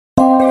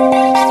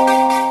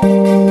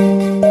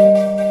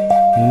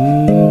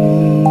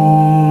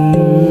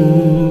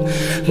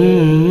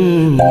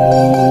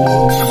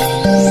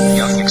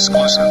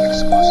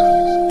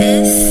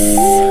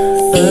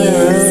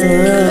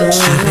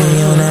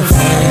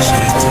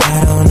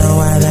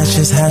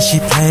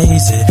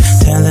pays it.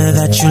 Tell her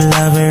that you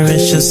love her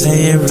and she'll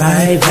say it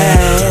right back.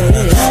 In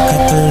a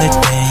couple of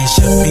days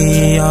she'll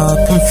be all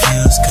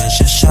confused, cause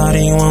your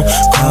shawty won't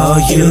call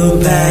you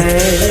back.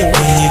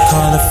 When you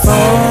call the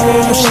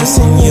phone, she'll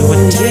send you a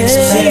text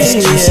back.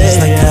 Excuses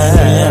like,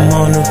 honey, I'm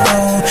on the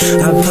road,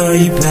 I'll call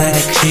you back.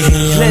 She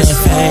be on that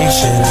fake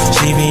shit,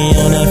 she be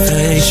on that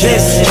fake shit,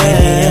 she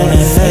be on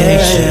that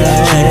fake shit,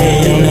 she be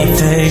on that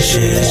fake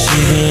shit, she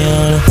be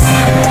on it.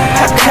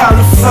 I call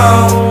the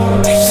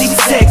phone, she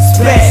texts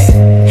back,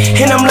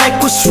 and I'm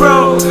like, what's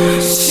wrong?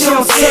 She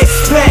don't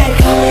text back,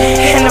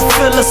 and I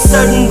feel a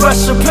sudden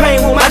rush of pain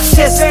with my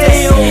chest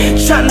down,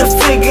 trying to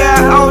figure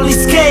out all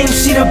these games,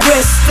 she the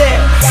best at.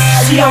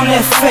 She on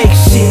that fake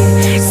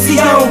shit, see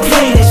I don't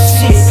play that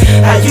shit.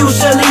 I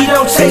usually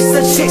don't chase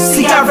the chick,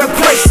 see I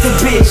replace the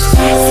bitch.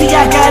 See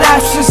I got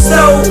options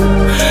so,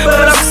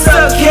 but I'm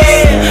stuck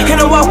here, and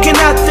I'm walking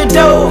out the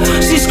door.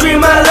 She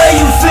scream, I love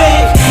you,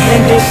 Vic,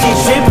 and then she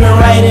tripping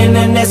right in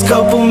the next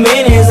couple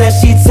minutes, and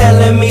she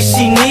telling me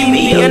she need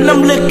me, and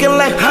I'm looking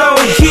like I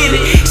don't get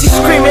it. She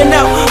screaming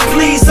out,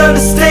 please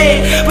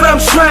understand, but I'm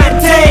trying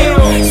damn.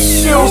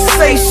 She don't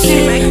say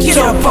shit, man, get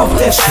up off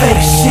that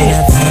fake shit.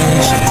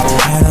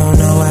 I don't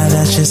know why,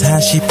 that's just how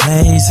she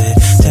plays it.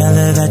 Tell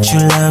her that you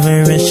love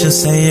her and she'll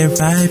say it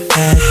right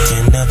back.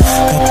 In a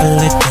couple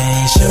of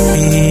days she'll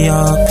be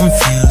all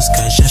confused,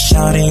 cause your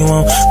shawty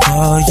won't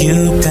call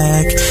you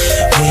back.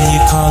 When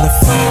you call the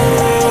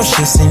phone,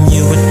 she'll send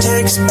you a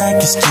text back.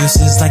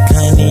 Excuses like,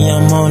 honey,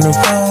 I'm on the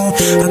road,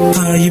 I'll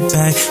call you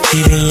back. She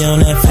be on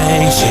that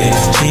fake shit,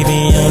 she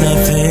be on that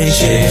fake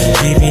shit,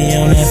 she be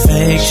on that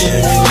fake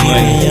shit, she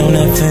be on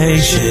that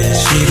fake shit,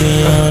 she be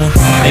on it.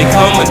 They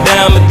call me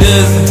dime a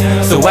dozen,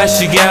 so why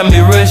she got me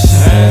rushing?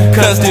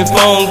 Constant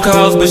phone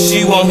calls, but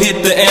she won't hit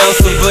the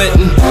answer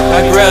button.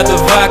 I grabbed the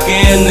vodka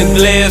and the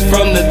glass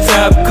from the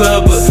top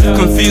cupboard.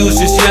 Confused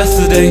just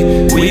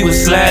yesterday, we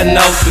was sliding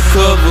off the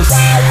covers.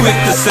 Quick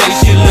to say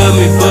she love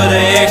me, but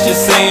her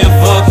actions saying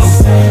fuck 'em.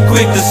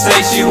 Quick to say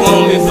she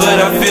want me, but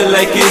I feel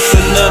like it's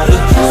another.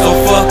 So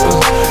fuck her,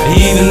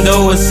 even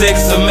though her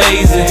sex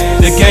amazing.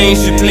 The game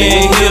she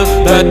playing here,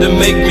 about to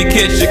make me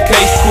catch a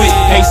case quick.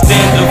 Can't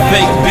stand a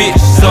fake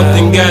bitch,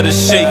 something gotta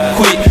shake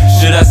quick.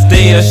 Should I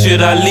stay or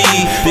should I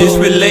leave? This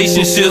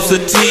relationship's a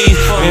tease,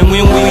 and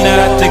when we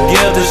not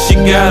together, she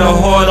got her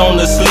heart on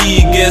the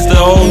sleeve. Guess the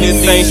only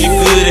thing she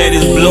good at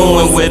is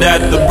blowing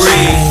without the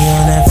breeze.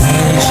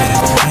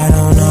 I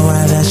don't know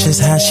why, that's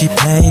just how she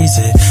plays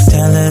it.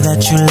 Tell her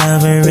that you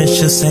love her and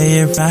she'll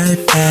say it right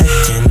back.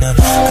 In a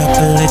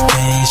couple of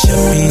days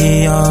she'll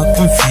be all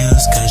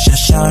confused, cause your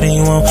shawty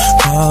won't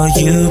call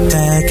you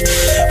back.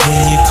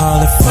 When you call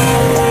the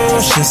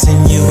phone, she'll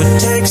send you a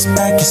text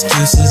back.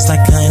 Excuses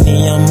like,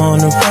 honey, I'm on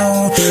the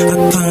road,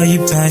 I'll call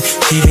you back.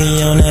 She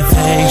be on that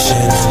fake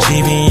shit,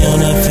 she be on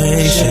that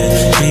fake shit,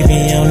 she be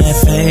on that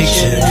fake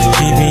shit,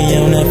 she be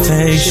on that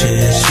fake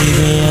shit, she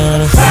be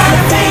on it. Trying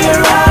to figure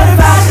out if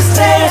I should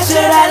stay or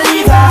should I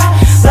leave her.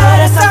 But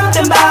there's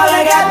something about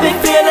her, got me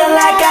feeling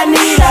like I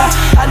need her.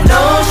 I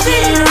know she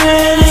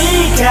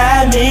really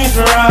got me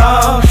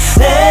wrong,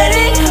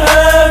 letting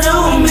her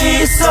do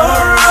me so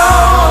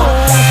wrong.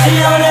 She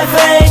on that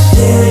fake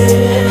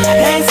shit,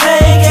 can't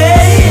take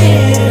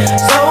it,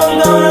 so I'm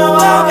gonna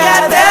walk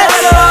out that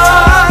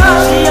door.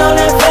 She on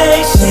that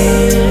fake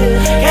shit,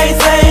 can't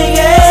take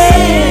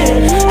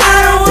it, I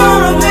don't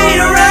wanna be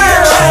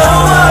around her.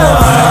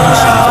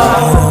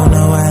 I don't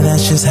know why,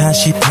 that's just how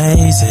she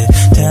plays it.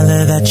 Tell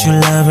her that you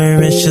love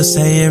her and she'll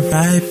say it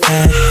right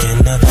back. In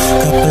a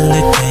couple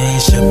of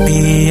days she'll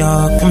be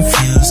all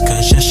confused,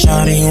 cause your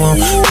shawty won't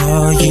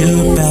call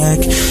you back.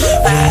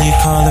 When you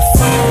call the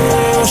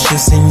phone, she'll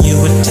send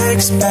you a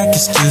text back.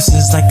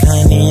 Excuses like,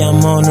 honey,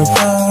 I'm on the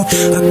road,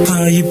 I'll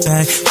call you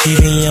back. She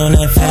be on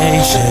that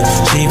fake shit,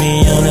 she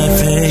be on that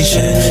fake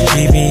shit,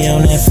 she be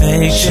on that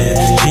fake shit,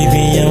 she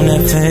be on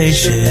that fake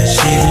shit,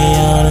 she be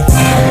on it.